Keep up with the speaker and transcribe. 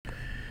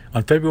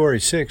On February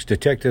 6,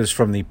 detectives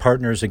from the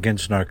Partners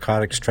Against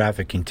Narcotics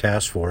Trafficking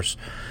Task Force,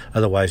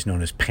 otherwise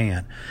known as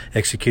PANT,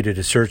 executed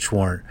a search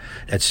warrant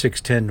at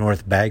 610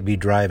 North Bagby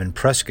Drive in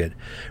Prescott,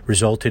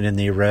 resulting in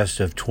the arrest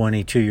of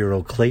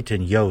 22-year-old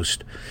Clayton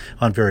Yost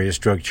on various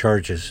drug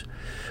charges.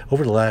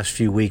 Over the last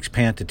few weeks,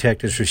 PANT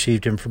detectives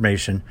received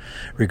information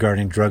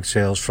regarding drug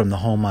sales from the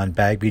home on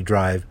Bagby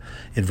Drive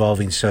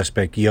involving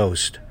suspect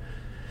Yost.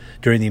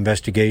 During the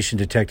investigation,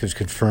 detectives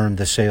confirmed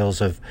the sales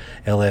of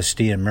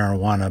LSD and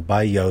marijuana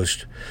by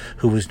Yost,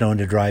 who was known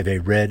to drive a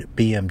red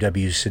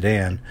BMW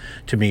sedan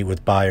to meet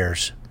with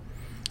buyers.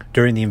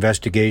 During the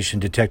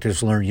investigation,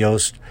 detectives learned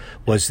Yost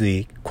was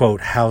the,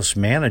 quote, house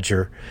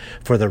manager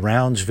for the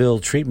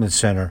Roundsville Treatment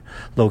Center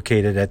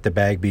located at the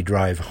Bagby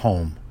Drive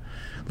home.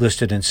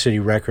 Listed in city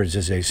records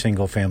as a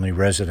single-family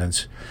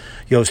residence,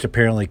 Yost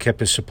apparently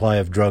kept a supply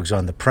of drugs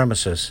on the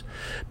premises.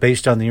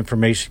 Based on the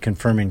information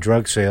confirming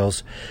drug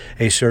sales,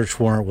 a search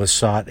warrant was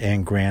sought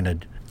and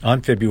granted. On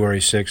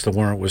February 6, the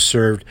warrant was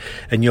served,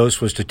 and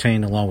Yost was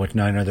detained along with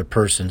 9 other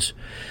persons.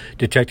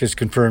 Detectives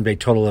confirmed a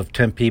total of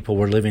 10 people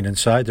were living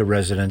inside the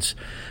residence,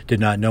 did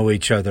not know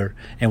each other,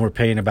 and were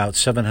paying about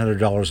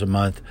 $700 a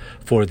month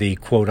for the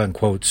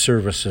quote-unquote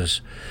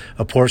services.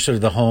 A portion of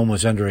the home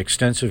was under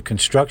extensive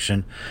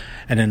construction,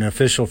 and an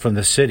official from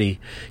the city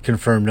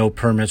confirmed no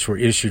permits were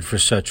issued for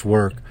such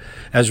work.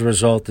 As a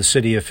result, the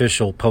city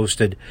official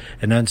posted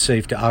an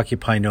unsafe to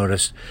occupy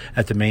notice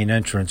at the main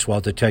entrance while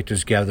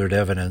detectives gathered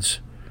evidence.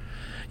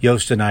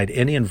 Yost denied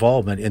any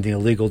involvement in the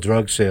illegal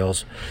drug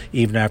sales,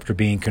 even after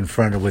being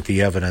confronted with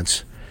the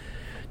evidence.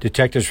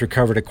 Detectives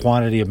recovered a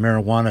quantity of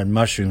marijuana and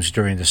mushrooms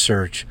during the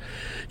search.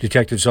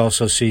 Detectives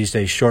also seized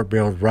a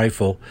short-barreled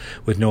rifle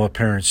with no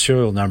apparent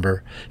serial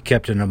number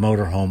kept in a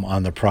motorhome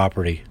on the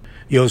property.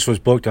 Yost was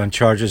booked on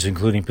charges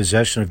including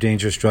possession of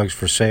dangerous drugs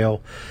for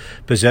sale,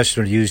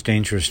 possession of used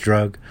dangerous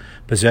drug,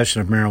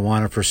 possession of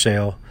marijuana for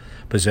sale,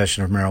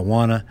 possession of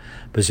marijuana,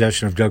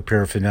 possession of drug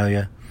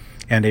paraphernalia,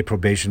 and a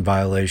probation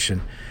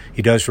violation.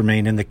 He does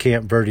remain in the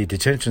Camp Verde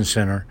Detention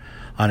Center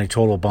on a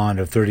total bond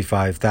of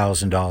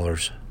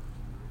 $35,000.